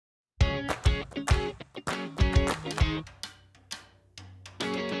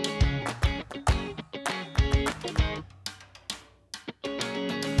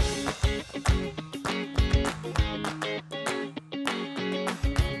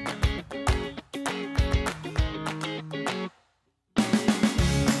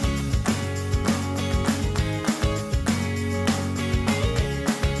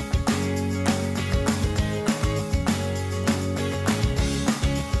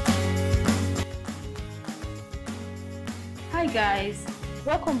guys,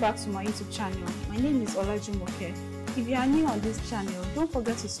 welcome back to my YouTube channel. My name is Olajumoke. If you are new on this channel, don't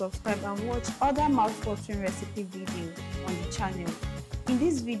forget to subscribe and watch other mouth-watering recipe videos on the channel. In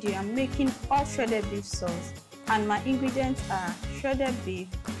this video, I'm making all shredded beef sauce, and my ingredients are shredded beef,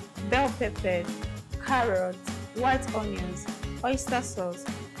 bell peppers, carrots, white onions, oyster sauce,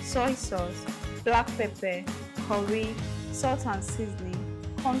 soy sauce, black pepper, curry, salt and seasoning,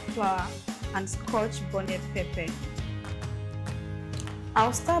 corn flour, and scotch bonnet pepper.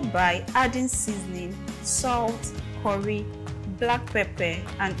 I'll start by adding seasoning, salt, curry, black pepper,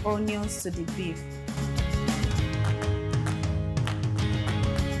 and onions to the beef.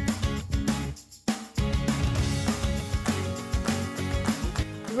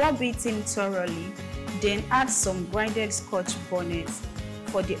 Rub it in thoroughly, then add some grinded scotch bonnet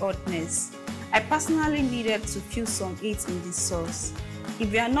for the hotness. I personally needed to feel some heat in this sauce.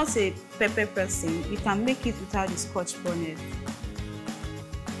 If you are not a pepper person, you can make it without the scotch bonnet.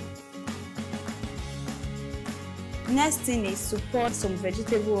 Next thing is to pour some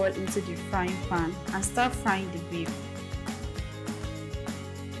vegetable oil into the frying pan and start frying the beef.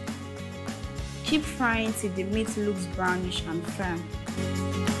 Keep frying till the meat looks brownish and firm.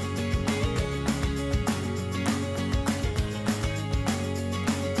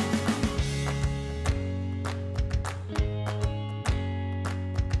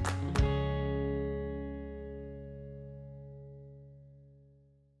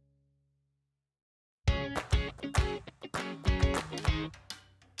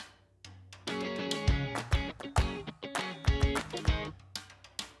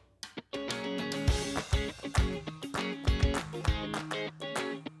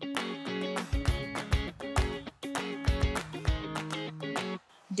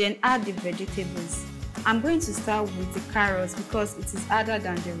 Then add the vegetables. I'm going to start with the carrots because it is harder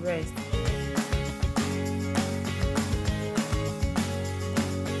than the rest.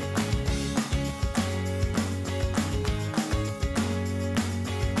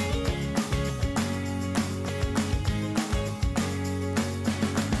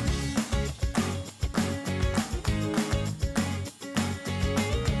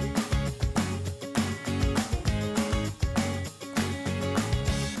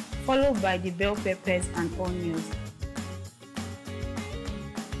 Followed by the bell peppers and onions.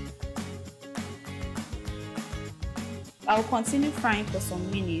 I'll continue frying for some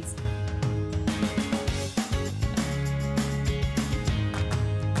minutes.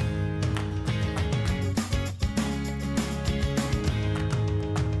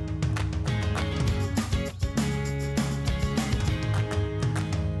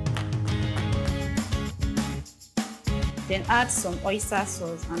 Then add some oyster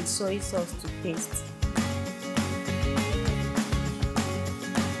sauce and soy sauce to taste.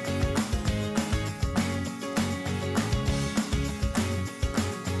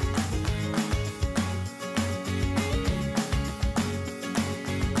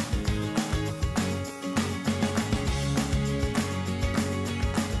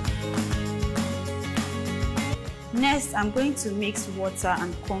 Next, I'm going to mix water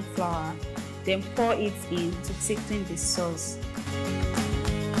and corn flour. Then pour it in to thicken the sauce.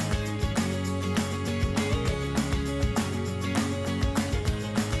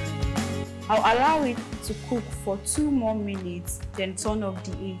 I'll allow it to cook for 2 more minutes, then turn off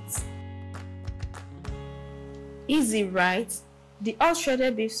the heat. Easy, right? The all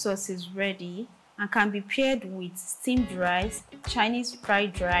shredded beef sauce is ready and can be paired with steamed rice, Chinese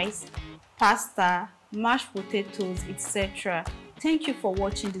fried rice, pasta, mashed potatoes, etc. Thank you for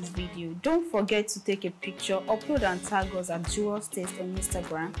watching this video. Don't forget to take a picture, upload and tag us at Jewel's Taste on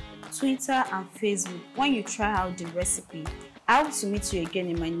Instagram, Twitter and Facebook when you try out the recipe. I hope to meet you again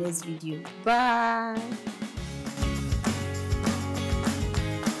in my next video. Bye!